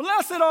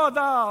 blessed art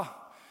thou,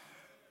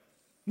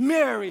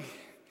 Mary.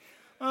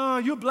 Oh,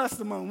 you're blessed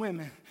among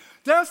women.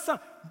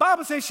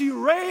 Bible says she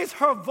raised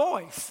her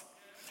voice.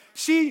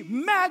 She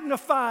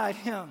magnified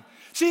him.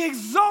 She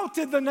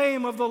exalted the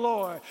name of the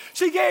Lord.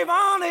 She gave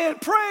honor and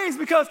praise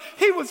because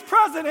he was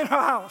present in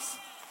her house.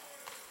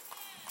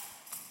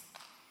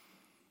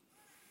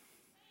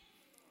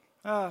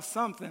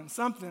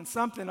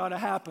 Something ought to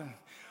happen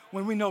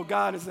when we know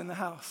God is in the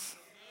house.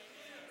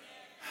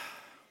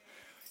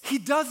 He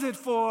does it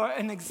for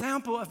an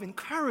example of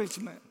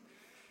encouragement.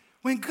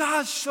 When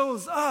God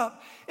shows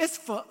up, it's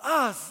for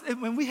us.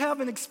 When we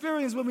have an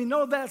experience when we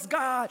know that's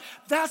God,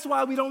 that's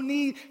why we don't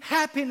need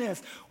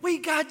happiness. We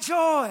got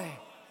joy.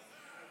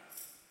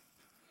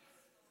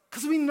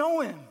 Because we know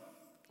him.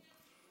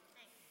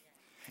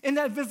 In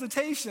that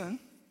visitation,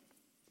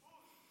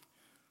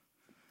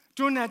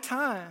 during that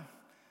time,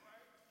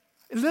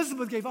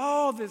 Elizabeth gave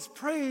all this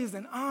praise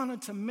and honor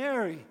to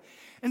Mary.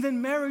 And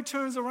then Mary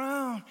turns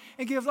around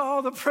and gives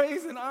all the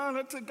praise and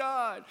honor to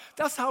God.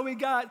 That's how we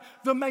got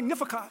the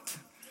Magnificat,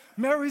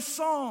 Mary's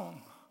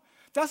song.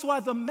 That's why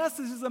the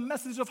message is a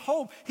message of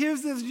hope.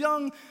 Here's this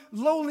young,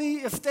 lowly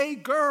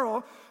estate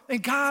girl,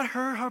 and God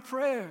heard her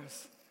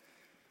prayers.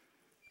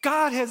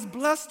 God has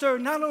blessed her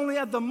not only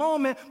at the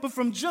moment, but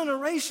from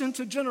generation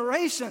to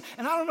generation.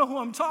 And I don't know who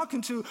I'm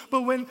talking to,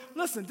 but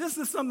listen, this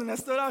is something that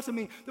stood out to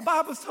me. The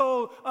Bible's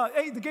told,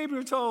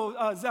 Gabriel told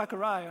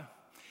Zechariah,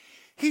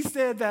 he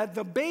said that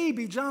the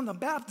baby, John the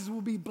Baptist,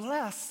 will be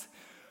blessed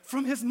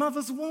from his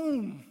mother's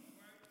womb.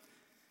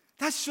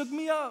 That shook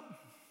me up.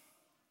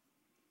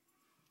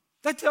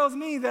 That tells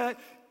me that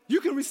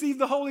you can receive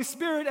the Holy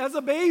Spirit as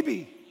a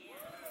baby.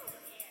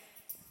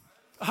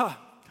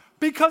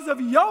 Because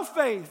of your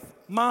faith,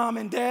 mom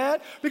and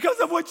dad, because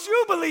of what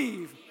you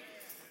believe.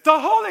 The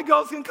Holy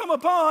Ghost can come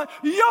upon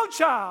your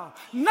child,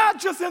 not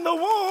just in the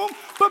womb,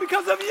 but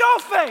because of your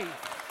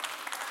faith.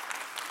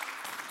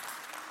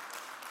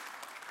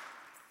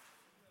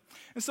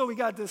 And so we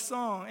got this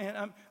song,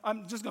 and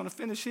I'm just going to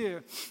finish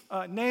here.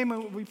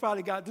 Naaman, we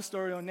probably got the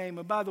story on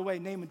Naaman. By the way,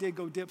 Naaman did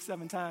go dip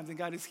 7 times and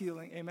got his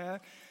healing, amen?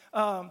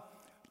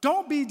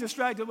 Don't be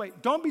distracted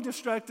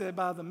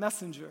by the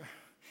messenger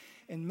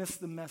and miss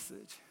the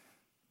message.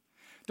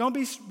 Don't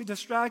be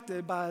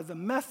distracted by the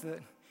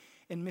method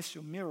and miss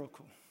your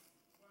miracle.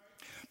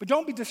 But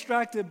don't be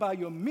distracted by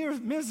your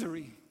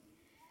misery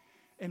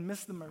and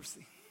miss the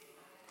mercy.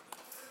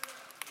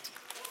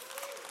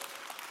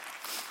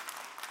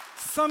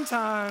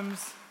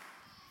 Sometimes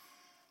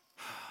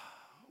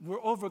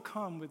we're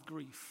overcome with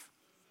grief.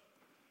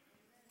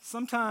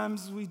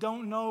 Sometimes we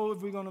don't know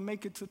if we're going to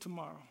make it to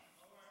tomorrow.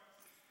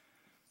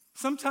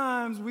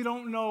 Sometimes we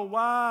don't know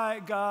why,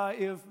 God,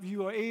 if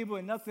you are able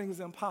and nothing is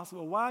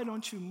impossible, why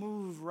don't you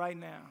move right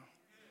now?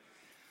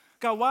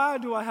 God, why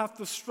do I have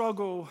to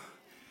struggle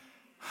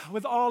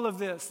with all of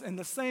this? And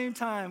at the same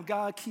time,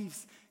 God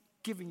keeps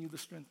giving you the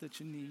strength that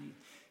you need,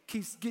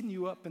 keeps getting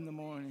you up in the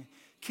morning,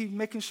 keep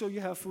making sure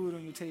you have food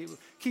on your table,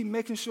 keep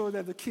making sure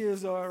that the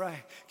kids are all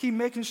right, keep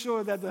making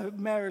sure that the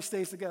marriage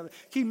stays together,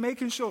 keep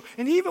making sure,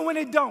 and even when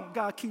it don't,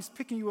 God keeps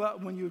picking you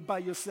up when you're by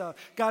yourself.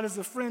 God is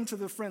a friend to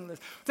the friendless.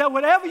 That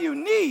whatever you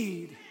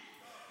need,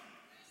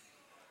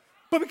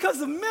 but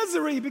because of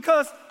misery,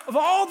 because of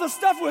all the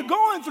stuff we're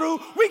going through,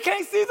 we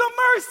can't see the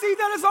mercy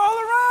that is all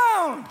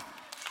around.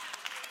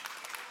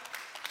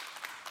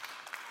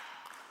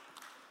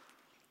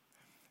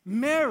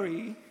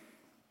 Mary,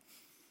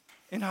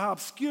 in her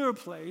obscure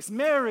place,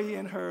 Mary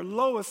in her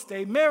low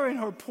estate, Mary in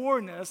her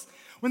poorness,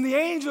 when the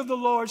angel of the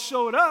Lord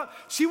showed up,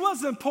 she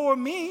wasn't poor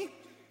me.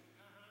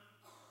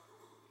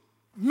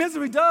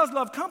 Misery does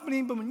love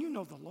company, but when you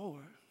know the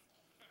Lord,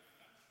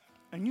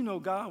 and you know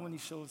God when he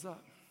shows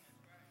up,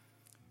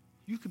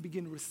 you can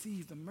begin to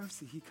receive the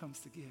mercy he comes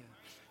to give.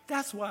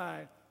 That's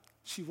why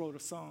she wrote a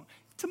song.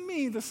 To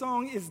me, the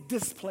song is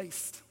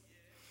displaced.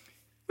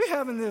 We're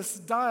having this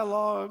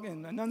dialogue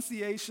and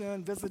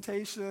annunciation,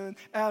 visitation,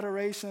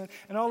 adoration,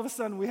 and all of a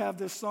sudden we have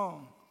this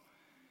song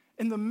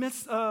in the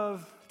midst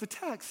of the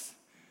text.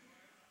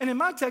 And in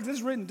my text,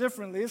 it's written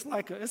differently. It's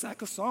like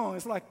a song.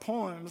 It's like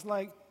poem. I'm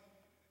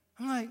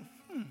like,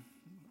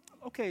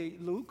 okay,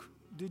 Luke,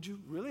 did you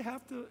really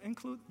have to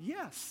include?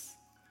 Yes.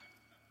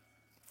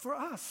 For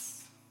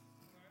us.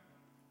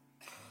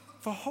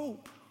 For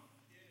hope.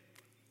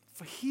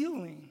 For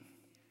healing.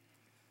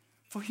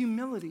 For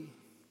humility.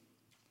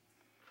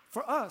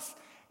 For us.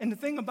 And the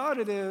thing about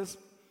it is,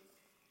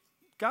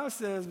 God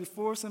says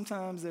before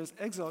sometimes there's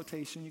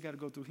exaltation, you got to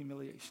go through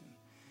humiliation.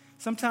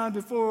 Sometimes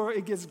before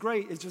it gets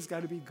great, it's just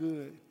got to be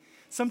good.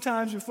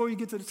 Sometimes before you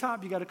get to the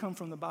top, you got to come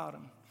from the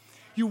bottom.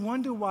 You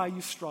wonder why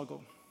you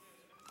struggle.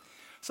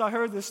 So I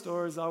heard this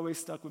story. It's always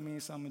stuck with me,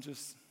 so I'm going to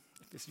just,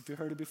 if you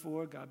heard it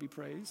before, God be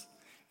praised.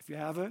 If you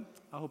haven't,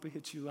 I hope it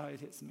hits you how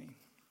it hits me.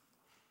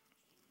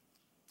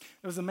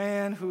 There was a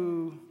man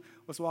who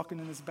was walking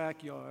in his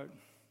backyard,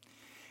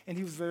 and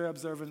he was very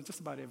observant of just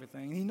about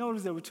everything. And he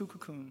noticed there were 2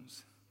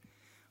 cocoons.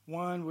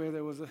 One where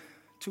there was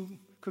 2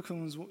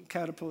 cocoons,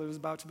 caterpillar was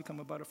about to become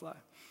a butterfly.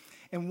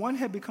 And one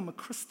had become a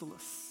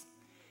chrysalis.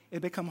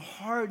 it became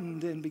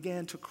hardened and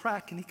began to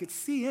crack, and he could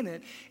see in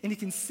it, and he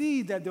can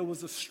see that there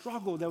was a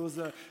struggle, there was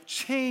a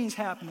change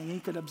happening.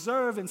 He could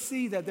observe and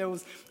see that there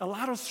was a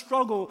lot of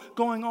struggle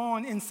going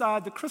on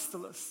inside the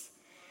chrysalis.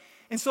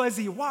 And so as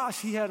he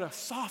watched, he had a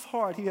soft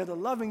heart, he had a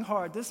loving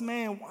heart. This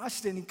man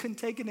watched it and he couldn't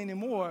take it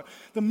anymore,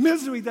 the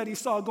misery that he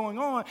saw going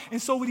on. And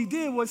so what he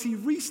did was he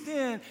reached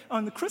in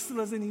on the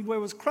chrysalis and where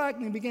it was cracked,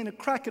 and he began to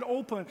crack it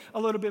open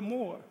a little bit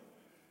more.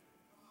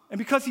 And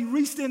because he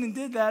reached in and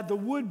did that, the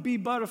would-be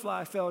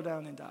butterfly fell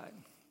down and died.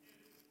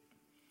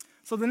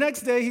 So the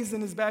next day, he's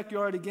in his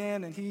backyard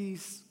again, and he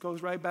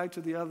goes right back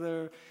to the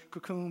other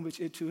cocoon, which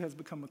it too has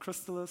become a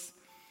chrysalis.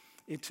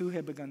 It too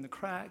had begun to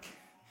crack.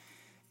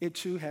 It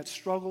too had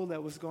struggle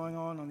that was going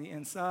on the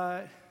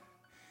inside.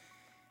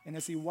 And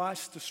as he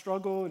watched the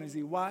struggle and as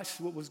he watched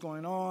what was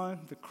going on,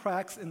 the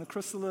cracks in the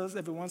chrysalis,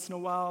 every once in a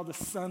while, the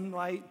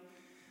sunlight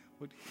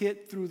would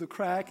hit through the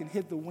crack and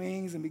hit the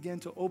wings and begin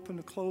to open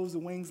and close the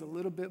wings a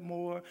little bit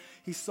more.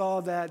 He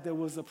saw that there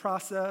was a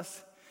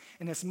process,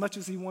 and as much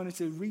as he wanted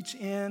to reach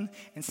in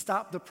and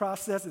stop the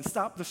process and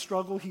stop the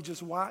struggle, he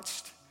just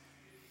watched.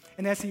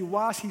 And as he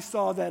watched, he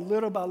saw that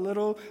little by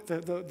little,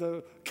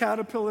 the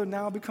caterpillar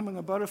now becoming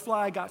a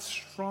butterfly got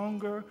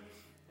stronger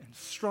and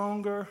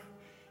stronger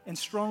and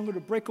stronger to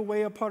break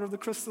away a part of the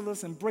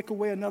chrysalis and break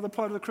away another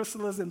part of the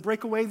chrysalis and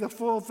break away the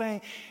full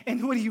thing.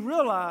 And what he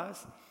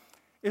realized,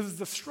 it was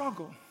the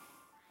struggle.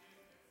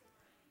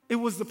 It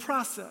was the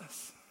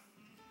process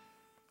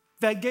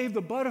that gave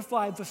the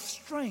butterfly the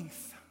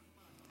strength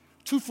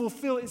to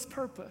fulfill its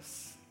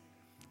purpose,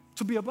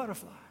 to be a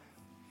butterfly.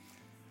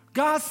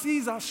 God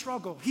sees our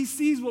struggle. He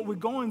sees what we're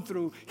going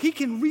through. He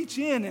can reach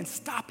in and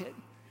stop it.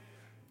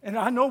 And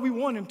I know we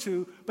want him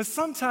to, but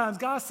sometimes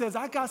God says,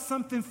 I got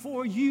something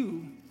for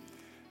you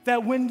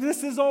that when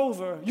this is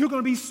over, you're going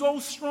to be so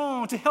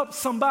strong to help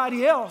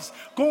somebody else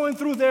going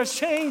through their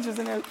changes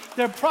and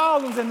their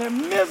problems and their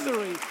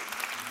misery.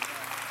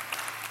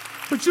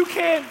 But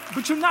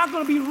you're not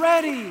going to be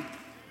ready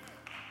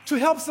to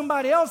help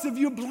somebody else if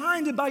you're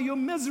blinded by your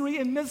misery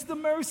and miss the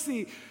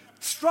mercy.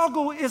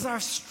 Struggle is our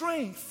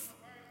strength.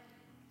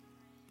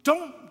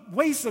 Don't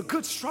waste a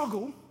good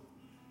struggle.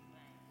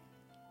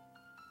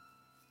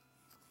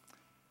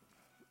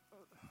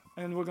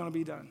 And we're going to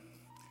be done.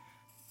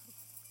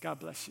 God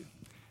bless you.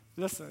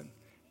 Listen,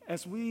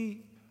 as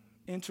we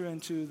enter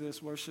into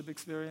this worship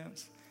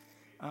experience,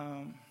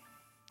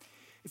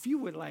 if you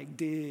would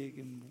dig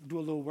and do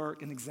a little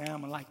work and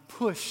examine,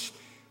 push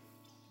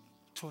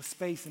to a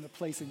space and a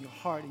place in your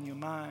heart and your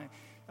mind.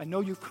 I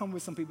know you've come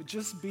with some people.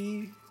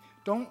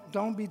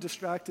 Don't be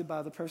distracted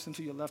by the person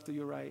to your left or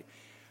your right.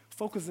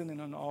 Focusing in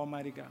on the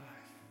Almighty God.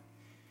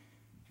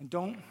 And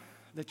don't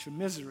let your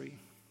misery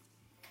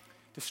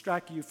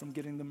distract you from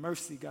getting the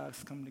mercy God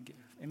has come to give.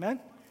 Amen?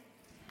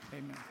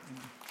 Amen. Amen.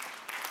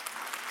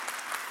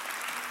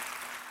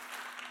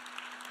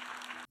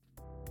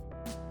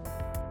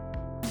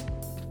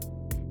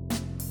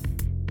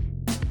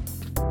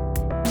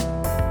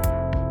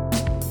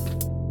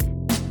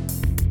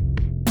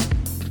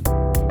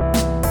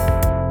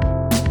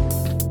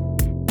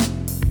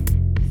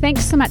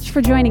 Thanks so much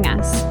for joining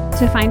us.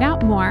 To find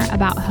out more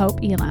about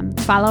Hope Elam,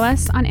 follow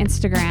us on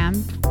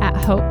Instagram at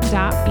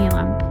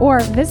hope.elam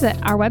or visit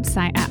our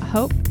website at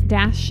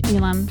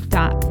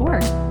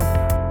hope-elam.org.